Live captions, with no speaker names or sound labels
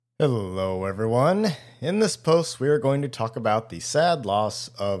Hello, everyone. In this post, we are going to talk about the sad loss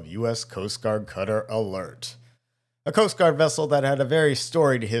of U.S. Coast Guard cutter Alert, a Coast Guard vessel that had a very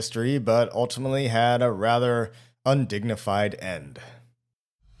storied history, but ultimately had a rather undignified end.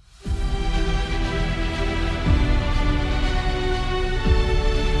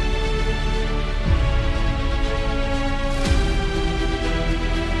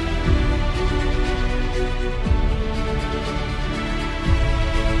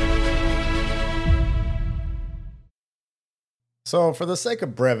 So, for the sake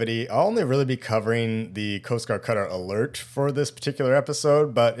of brevity, I'll only really be covering the Coast Guard cutter Alert for this particular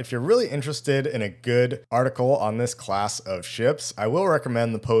episode, but if you're really interested in a good article on this class of ships, I will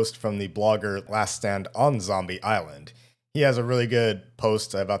recommend the post from the blogger Last Stand on Zombie Island. He has a really good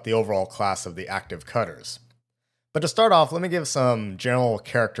post about the overall class of the active cutters. But to start off, let me give some general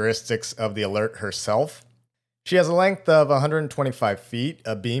characteristics of the Alert herself. She has a length of 125 feet,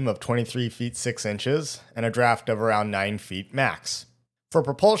 a beam of 23 feet 6 inches, and a draft of around 9 feet max. For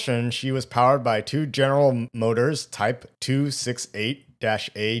propulsion, she was powered by two General Motors Type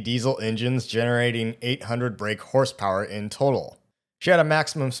 268-A diesel engines generating 800 brake horsepower in total. She had a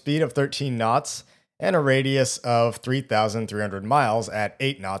maximum speed of 13 knots and a radius of 3,300 miles at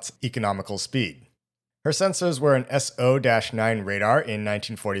 8 knots economical speed. Her sensors were an SO-9 radar in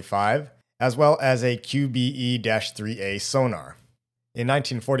 1945, as well as a QBE-3A sonar. In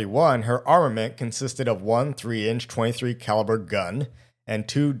 1941, her armament consisted of one 3-inch 23 caliber gun and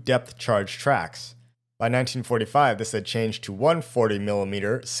two depth charge tracks. By 1945, this had changed to one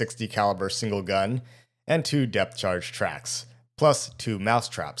 40mm 60 caliber single gun and two depth charge tracks, plus two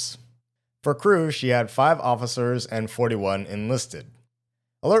mousetraps. For crew, she had 5 officers and 41 enlisted.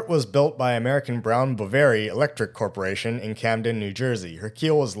 Alert was built by American Brown Boveri Electric Corporation in Camden, New Jersey. Her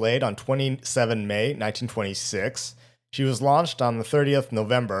keel was laid on 27 May 1926. She was launched on the 30th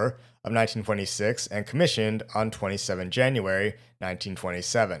November of 1926 and commissioned on 27 January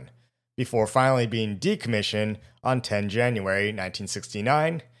 1927, before finally being decommissioned on 10 January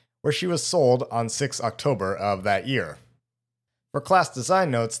 1969, where she was sold on 6 October of that year. For class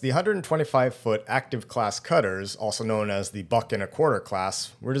design notes, the 125-foot active class cutters, also known as the Buck and a Quarter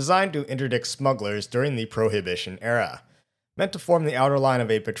class, were designed to interdict smugglers during the Prohibition era. Meant to form the outer line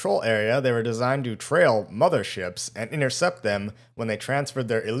of a patrol area, they were designed to trail motherships and intercept them when they transferred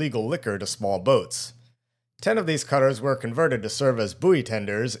their illegal liquor to small boats. 10 of these cutters were converted to serve as buoy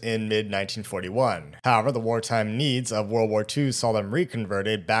tenders in mid-1941. However, the wartime needs of World War II saw them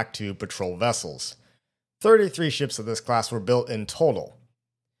reconverted back to patrol vessels. 33 ships of this class were built in total.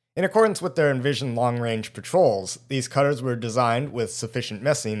 In accordance with their envisioned long-range patrols, these cutters were designed with sufficient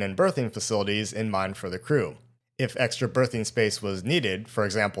messing and berthing facilities in mind for the crew. If extra berthing space was needed, for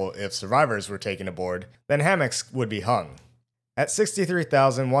example if survivors were taken aboard, then hammocks would be hung. At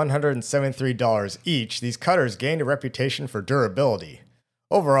 $63,173 each, these cutters gained a reputation for durability.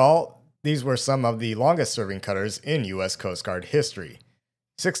 Overall, these were some of the longest-serving cutters in U.S. Coast Guard history.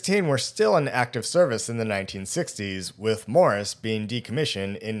 16 were still in active service in the 1960s, with Morris being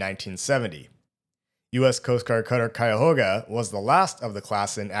decommissioned in 1970. U.S. Coast Guard cutter Cuyahoga was the last of the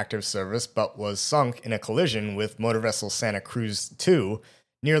class in active service but was sunk in a collision with motor vessel Santa Cruz II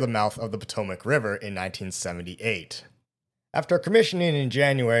near the mouth of the Potomac River in 1978. After commissioning in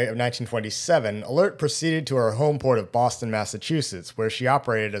January of 1927, Alert proceeded to her home port of Boston, Massachusetts, where she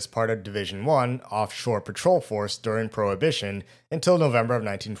operated as part of Division I Offshore Patrol Force during Prohibition until November of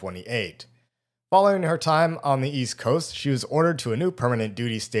 1928. Following her time on the East Coast, she was ordered to a new permanent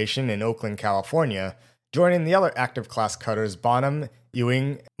duty station in Oakland, California, joining the other active class cutters Bonham,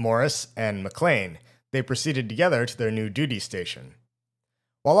 Ewing, Morris, and McLean. They proceeded together to their new duty station.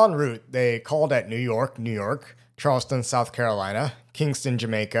 While en route, they called at New York, Charleston, South Carolina, Kingston,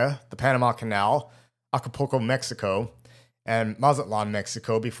 Jamaica, the Panama Canal, Acapulco, Mexico, and Mazatlan,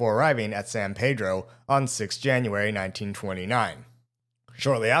 Mexico before arriving at San Pedro on 6 January 1929.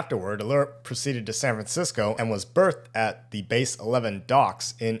 Shortly afterward, Alert proceeded to San Francisco and was berthed at the Base 11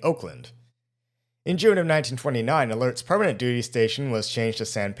 docks in Oakland. In June of 1929, Alert's permanent duty station was changed to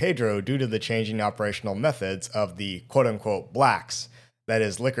San Pedro due to the changing operational methods of the quote-unquote blacks, that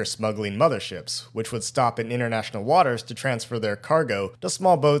is, liquor smuggling motherships, which would stop in international waters to transfer their cargo to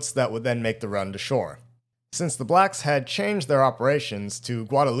small boats that would then make the run to shore. Since the blacks had changed their operations to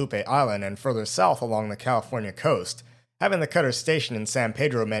Guadalupe Island and further south along the California coast, having the cutter stationed in San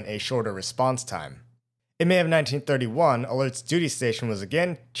Pedro meant a shorter response time. In May of 1931, Alert's duty station was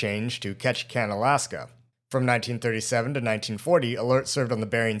again changed to Ketchikan, Alaska. From 1937 to 1940, Alert served on the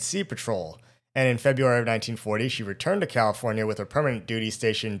Bering Sea Patrol, and in February of 1940, she returned to California with her permanent duty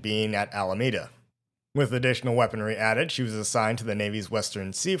station being at Alameda. With additional weaponry added, she was assigned to the Navy's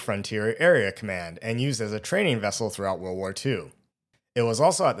Western Sea Frontier Area Command and used as a training vessel throughout World War II. It was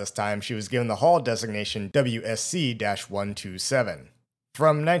also at this time she was given the hull designation WSC-127.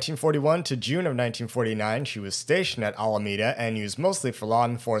 From 1941 to June of 1949, she was stationed at Alameda and used mostly for law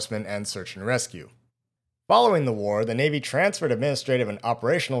enforcement and search and rescue. Following the war, the Navy transferred administrative and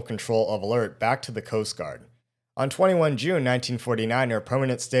operational control of Alert back to the Coast Guard. On 21 June 1949, her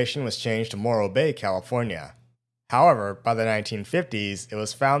permanent station was changed to Morro Bay, California. However, by the 1950s, it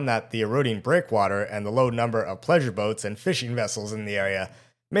was found that the eroding breakwater and the low number of pleasure boats and fishing vessels in the area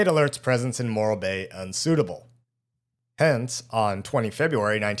made Alert's presence in Morro Bay unsuitable. Hence, on 20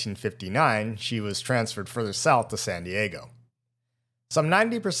 February 1959, she was transferred further south to San Diego. Some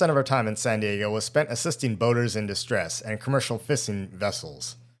 90% of her time in San Diego was spent assisting boaters in distress and commercial fishing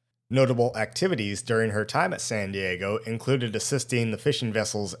vessels. Notable activities during her time at San Diego included assisting the fishing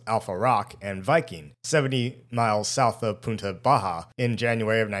vessels Alpha Rock and Viking, 70 miles south of Punta Baja, in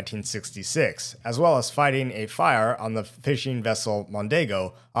January of 1966, as well as fighting a fire on the fishing vessel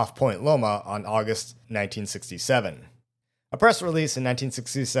Mondego off Point Loma on August 1967. A press release in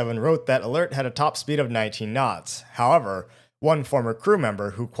 1967 wrote that Alert had a top speed of 19 knots. However, one former crew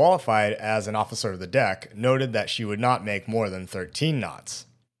member who qualified as an officer of the deck noted that she would not make more than 13 knots.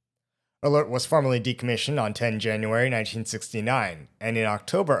 Alert was formally decommissioned on 10 January 1969, and in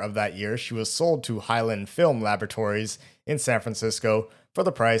October of that year she was sold to Highland Film Laboratories in San Francisco for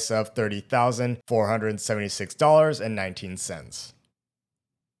the price of $30,476.19.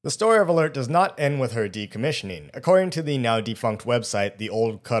 The story of Alert does not end with her decommissioning. According to the now defunct website The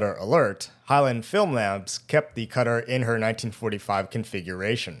Old Cutter Alert, Highland Film Labs kept the cutter in her 1945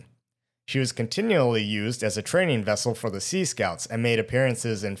 configuration. She was continually used as a training vessel for the Sea Scouts and made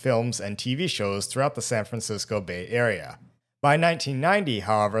appearances in films and TV shows throughout the San Francisco Bay Area. By 1990,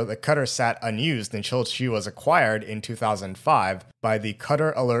 however, the cutter sat unused until she was acquired in 2005 by the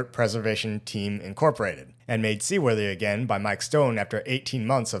Cutter Alert Preservation Team Incorporated, and made seaworthy again by Mike Stone after 18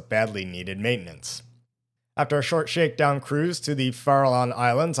 months of badly needed maintenance. After a short shakedown cruise to the Farallon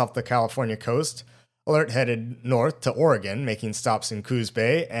Islands off the California coast, Alert headed north to Oregon, making stops in Coos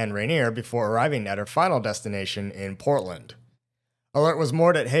Bay and Rainier before arriving at her final destination in Portland. Alert was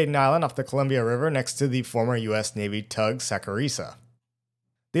moored at Hayden Island off the Columbia River next to the former U.S. Navy tug Saccharissa.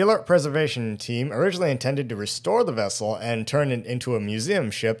 The Alert Preservation Team originally intended to restore the vessel and turn it into a museum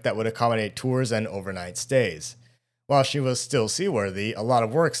ship that would accommodate tours and overnight stays. While she was still seaworthy, a lot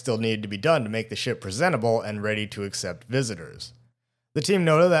of work still needed to be done to make the ship presentable and ready to accept visitors. The team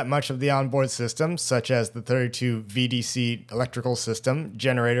noted that much of the onboard systems, such as the 32 VDC electrical system,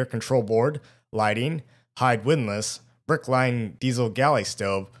 generator control board, lighting, hide windlass, brick-line diesel galley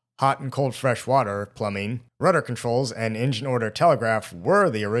stove, hot and cold fresh water, plumbing, rudder controls, and engine order telegraph were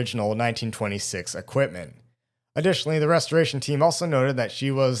the original 1926 equipment. Additionally, the restoration team also noted that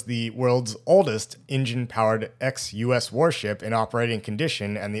she was the world's oldest engine-powered ex-US warship in operating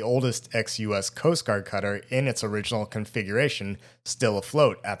condition and the oldest ex-US Coast Guard cutter in its original configuration still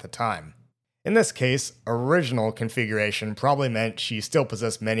afloat at the time. In this case, original configuration probably meant she still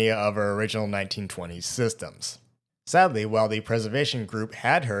possessed many of her original 1920s systems. Sadly, while the preservation group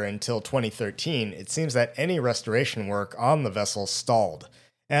had her until 2013, it seems that any restoration work on the vessel stalled,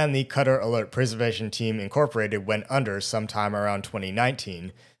 and the Cutter Alert Preservation Team Incorporated went under sometime around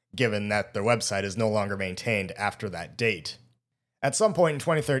 2019, given that their website is no longer maintained after that date. At some point in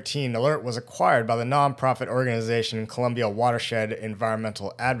 2013, Alert was acquired by the nonprofit organization Columbia Watershed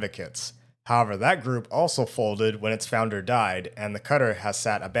Environmental Advocates. However, that group also folded when its founder died, and the cutter has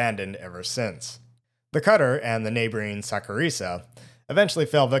sat abandoned ever since. The cutter and the neighboring Saccharissa eventually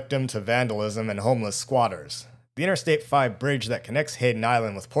fell victim to vandalism and homeless squatters. The Interstate 5 bridge that connects Hayden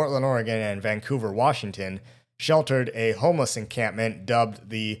Island with Portland, Oregon and Vancouver, Washington, sheltered a homeless encampment dubbed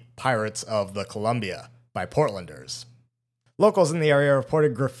the Pirates of the Columbia by Portlanders. Locals in the area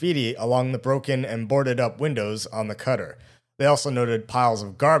reported graffiti along the broken and boarded up windows on the cutter. They also noted piles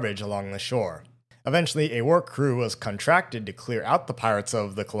of garbage along the shore. Eventually, a work crew was contracted to clear out the Pirates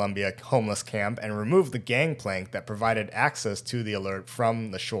of the Columbia homeless camp and remove the gangplank that provided access to the Alert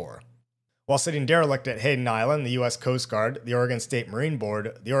from the shore. While sitting derelict at Hayden Island, the U.S. Coast Guard, the Oregon State Marine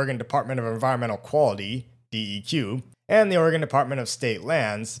Board, the Oregon Department of Environmental Quality, DEQ, and the Oregon Department of State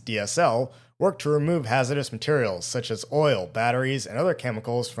Lands, DSL, worked to remove hazardous materials such as oil, batteries, and other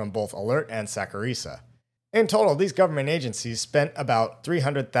chemicals from both Alert and Saccharissa. In total, these government agencies spent about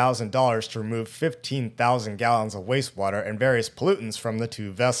 $300,000 to remove 15,000 gallons of wastewater and various pollutants from the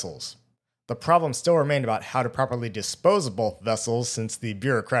two vessels. The problem still remained about how to properly dispose of both vessels, since the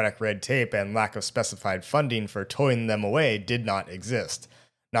bureaucratic red tape and lack of specified funding for towing them away did not exist.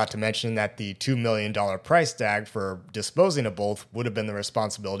 Not to mention that the $2 million price tag for disposing of both would have been the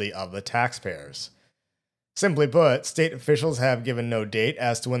responsibility of the taxpayers. Simply put, state officials have given no date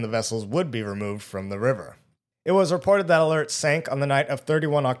as to when the vessels would be removed from the river. It was reported that Alert sank on the night of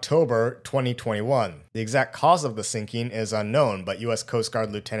 31 October 2021. The exact cause of the sinking is unknown, but U.S. Coast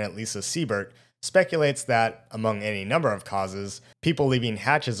Guard Lieutenant Lisa Siebert speculates that, among any number of causes, people leaving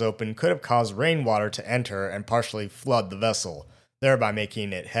hatches open could have caused rainwater to enter and partially flood the vessel, thereby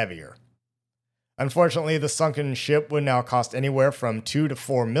making it heavier. Unfortunately, the sunken ship would now cost anywhere from $2 to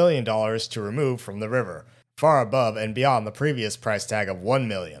 $4 million to remove from the river, far above and beyond the previous price tag of $1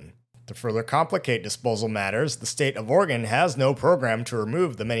 million. To further complicate disposal matters, the state of Oregon has no program to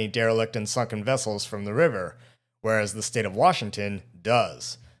remove the many derelict and sunken vessels from the river, whereas the state of Washington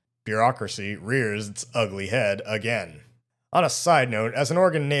does. Bureaucracy rears its ugly head again. On a side note, as an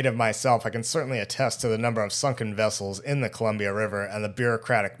Oregon native myself, I can certainly attest to the number of sunken vessels in the Columbia River and the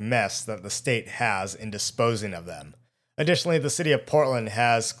bureaucratic mess that the state has in disposing of them. Additionally, the city of Portland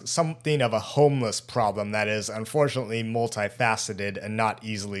has something of a homeless problem that is unfortunately multifaceted and not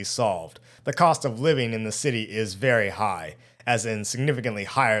easily solved. The cost of living in the city is very high, as in significantly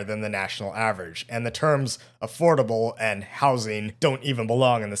higher than the national average, and the terms affordable and housing don't even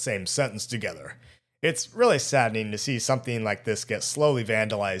belong in the same sentence together. It's really saddening to see something like this get slowly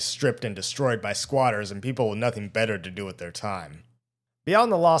vandalized, stripped, and destroyed by squatters and people with nothing better to do with their time.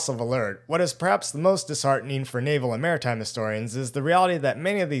 Beyond the loss of Alert, what is perhaps the most disheartening for naval and maritime historians is the reality that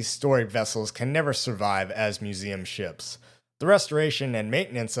many of these storied vessels can never survive as museum ships. The restoration and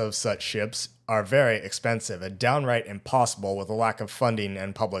maintenance of such ships are very expensive and downright impossible with a lack of funding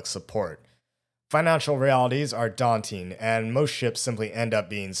and public support. Financial realities are daunting, and most ships simply end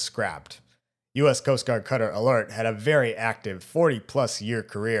up being scrapped. U.S. Coast Guard Cutter Alert had a very active 40-plus year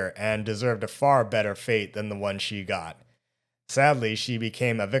career and deserved a far better fate than the one she got. Sadly, she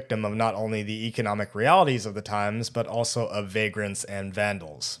became a victim of not only the economic realities of the times, but also of vagrants and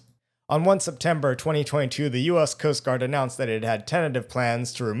vandals. On 1 September 2022, the U.S. Coast Guard announced that it had tentative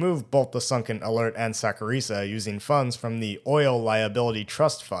plans to remove both the sunken Alert and Saccharissa using funds from the Oil Liability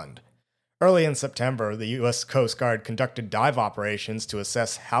Trust Fund. Early in September, the U.S. Coast Guard conducted dive operations to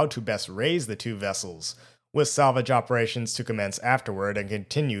assess how to best raise the two vessels, with salvage operations to commence afterward and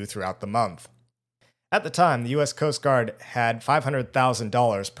continue throughout the month. At the time, the U.S. Coast Guard had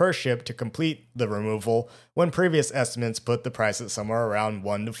 $500,000 per ship to complete the removal, when previous estimates put the price at somewhere around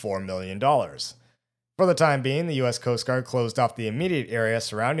 $1 to $4 million. For the time being, the U.S. Coast Guard closed off the immediate area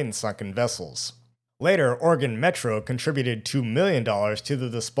surrounding the sunken vessels. Later, Oregon Metro contributed $2 million to the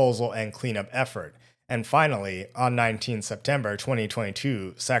disposal and cleanup effort. And finally, on 19 September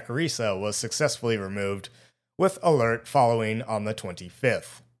 2022, Saccharissa was successfully removed, with Alert following on the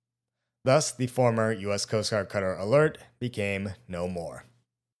 25th. Thus, the former U.S. Coast Guard Cutter Alert became no more.